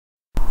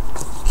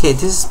Okay,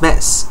 this is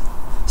Maths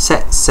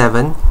Set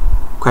 7,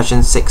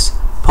 question 6.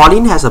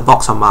 Pauline has a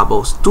box of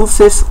marbles.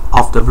 2/5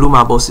 of the blue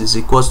marbles is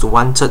equals to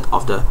 1/3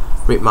 of the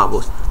red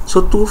marbles. So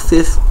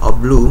 2/5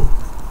 of blue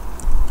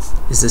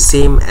is the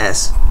same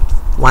as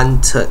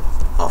 1/3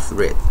 of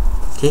red.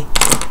 Okay.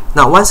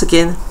 Now once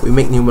again, we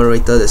make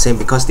numerator the same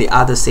because they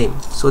are the same.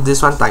 So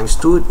this one times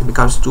 2, it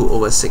becomes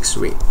 2/6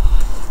 red.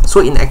 So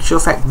in actual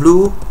fact,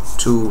 blue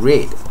to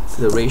red,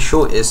 the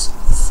ratio is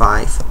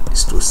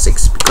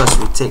 5:6 because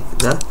we take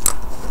the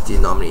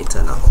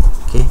denominator now.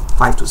 Okay,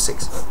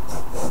 5:6.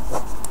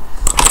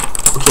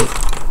 Okay,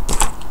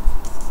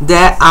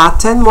 there are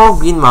 10 more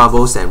green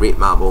marbles than red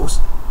marbles.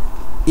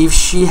 If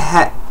she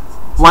had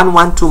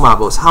 112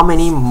 marbles, how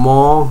many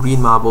more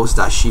green marbles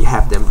does she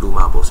have than blue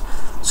marbles?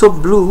 So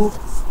blue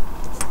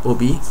will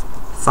be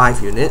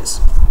 5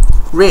 units,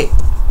 red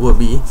will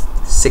be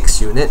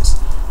 6 units,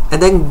 and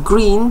then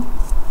green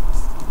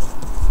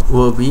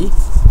will be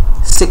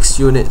 6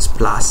 units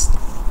plus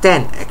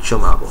 10 actual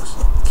marbles.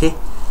 Okay,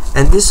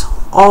 and this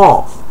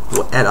all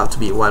will add up to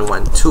be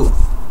 112.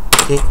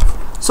 Okay,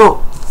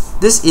 so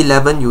this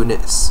 11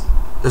 units,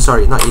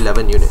 sorry, not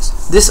 11 units,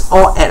 this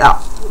all add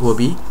up will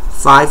be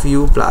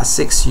 5u plus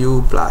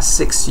 6u plus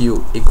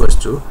 6u equals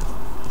to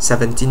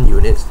 17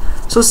 units.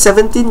 So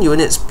 17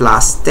 units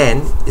plus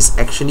 10 is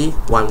actually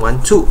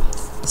 112.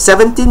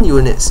 17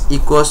 units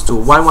equals to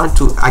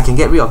 112. I can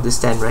get rid of this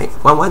 10, right?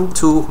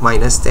 112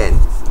 minus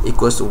 10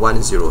 equals to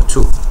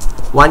 102.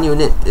 1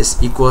 unit is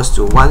equals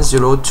to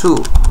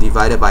 102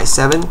 divided by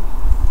 7.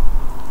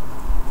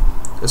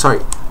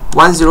 Sorry,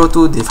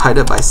 102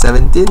 divided by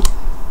 17,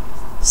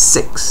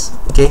 6.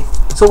 Okay,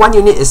 so 1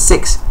 unit is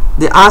 6.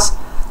 They ask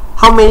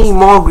how many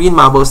more green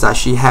marbles does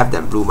she have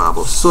than blue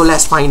marbles. So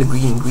let's find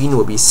green. Green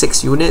will be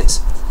 6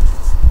 units.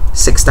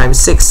 6 times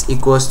 6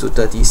 equals to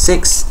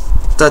 36.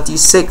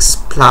 36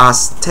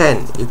 plus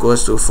 10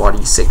 equals to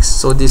 46.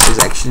 So this is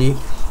actually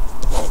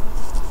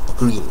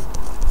green.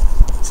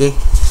 Okay,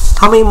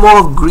 how many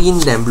more green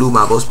than blue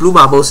marbles? Blue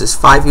marbles is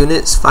 5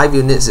 units. 5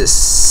 units is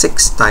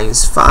 6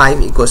 times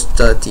 5 equals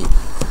 30.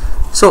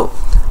 So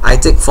I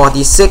take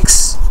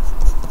 46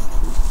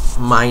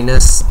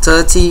 minus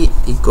 30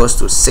 equals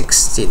to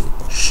 16.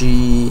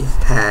 She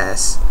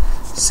has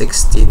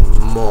 16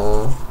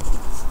 more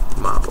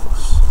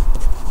marbles.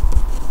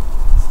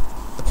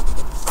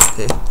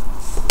 Okay.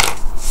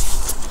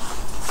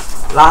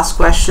 Last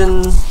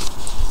question.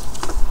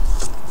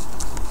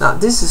 Now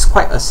this is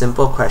quite a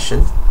simple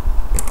question.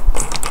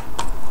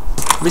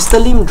 Mr.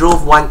 Lim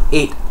drove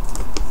 1/8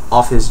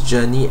 of his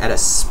journey at a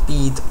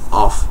speed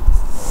of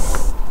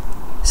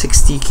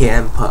 60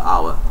 km per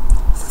hour.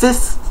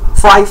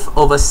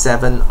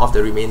 5/7 of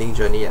the remaining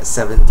journey at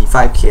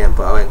 75 km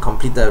per hour and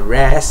complete the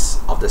rest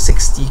of the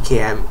 60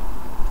 km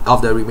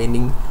of the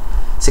remaining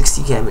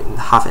 60 km in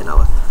half an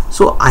hour.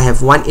 So I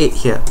have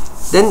 1/8 here.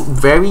 Then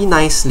very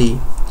nicely,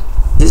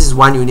 this is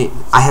 1 unit.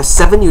 I have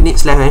 7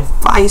 units left and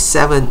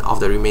 5/7 of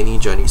the remaining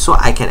journey. So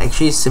I can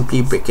actually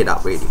simply break it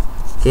up really.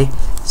 Okay,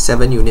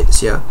 7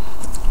 units here.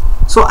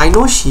 So I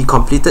know she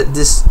completed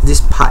this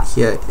part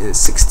here in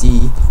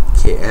 60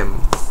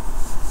 km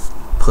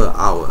per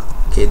hour.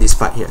 Okay, this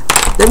part here.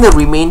 Then the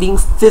remaining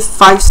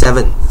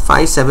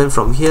 5/7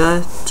 from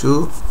here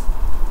to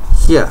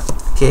here.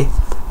 Okay,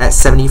 at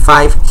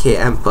 75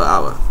 km per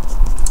hour.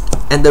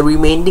 And the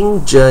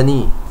remaining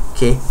journey,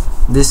 okay,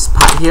 this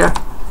part here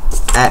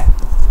at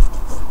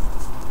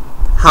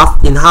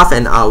half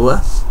an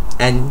hour,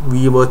 and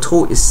we were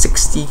told is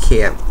 60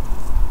 km.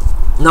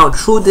 Now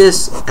through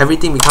this,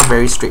 everything becomes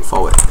very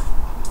straightforward.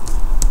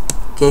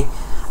 Okay,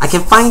 I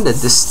can find the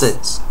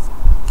distance.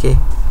 Okay,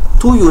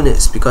 2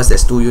 units, because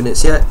there's 2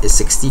 units here, is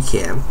 60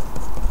 km.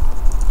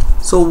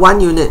 So 1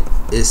 unit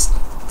is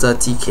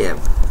 30 km.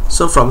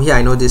 So from here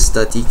I know this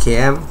 30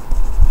 km.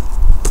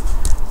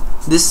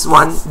 This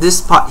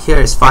part here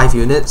is 5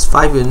 units.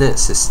 5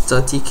 units is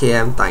 30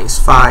 km times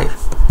 5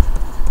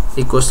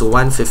 equals to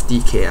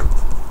 150 km.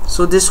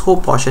 So this whole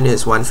portion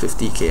is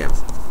 150 km.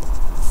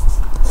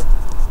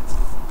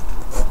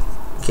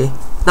 Okay,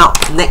 now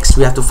next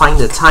we have to find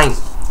the time.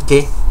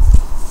 Okay,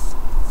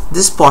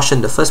 this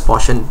portion, the first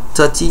portion,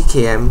 30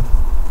 km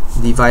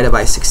divided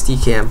by 60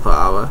 km per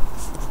hour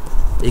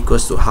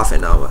equals to half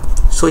an hour.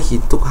 So he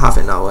took half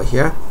an hour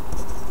here.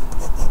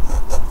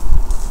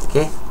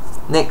 Okay,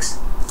 next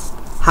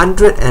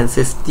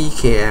 150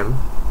 km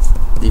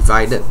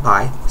divided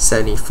by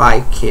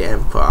 75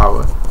 km per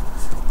hour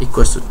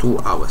equals to 2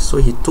 hours. So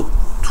he took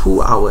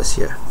 2 hours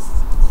here.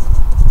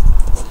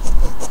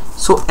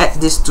 So add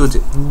these two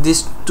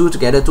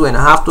together,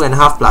 2.5,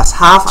 2.5 plus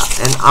half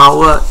an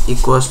hour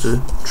equals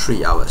to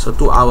 3 hours. So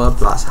 2 hours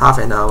plus half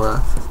an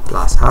hour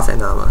plus half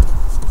an hour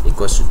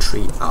equals to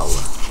 3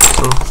 hours.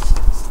 So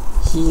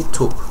he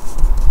took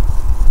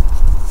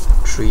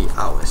 3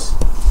 hours.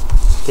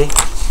 Okay.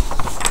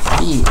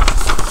 B.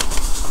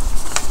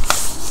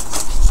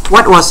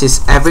 What was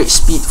his average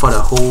speed for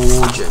the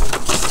whole journey?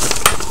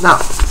 Now,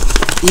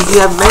 if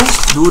you have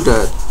managed to do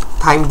the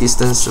time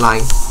distance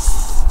line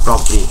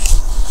properly,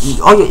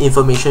 all your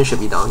information should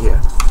be down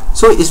here.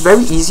 So it's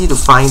very easy to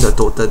find the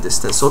total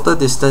distance. Total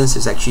distance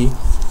is actually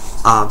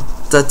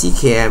 30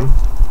 km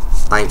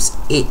times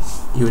 8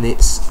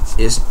 units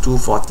is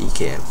 240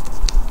 km.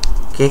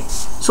 Okay,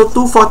 so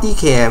 240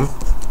 km,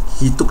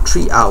 he took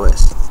 3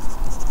 hours,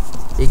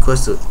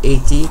 equals to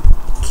 80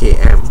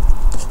 km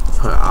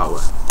per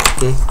hour.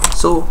 Okay,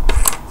 so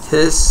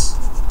his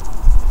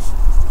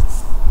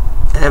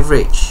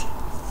average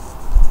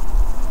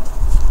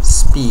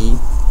speed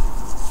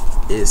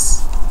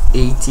is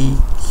 80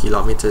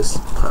 kilometers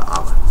per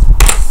hour.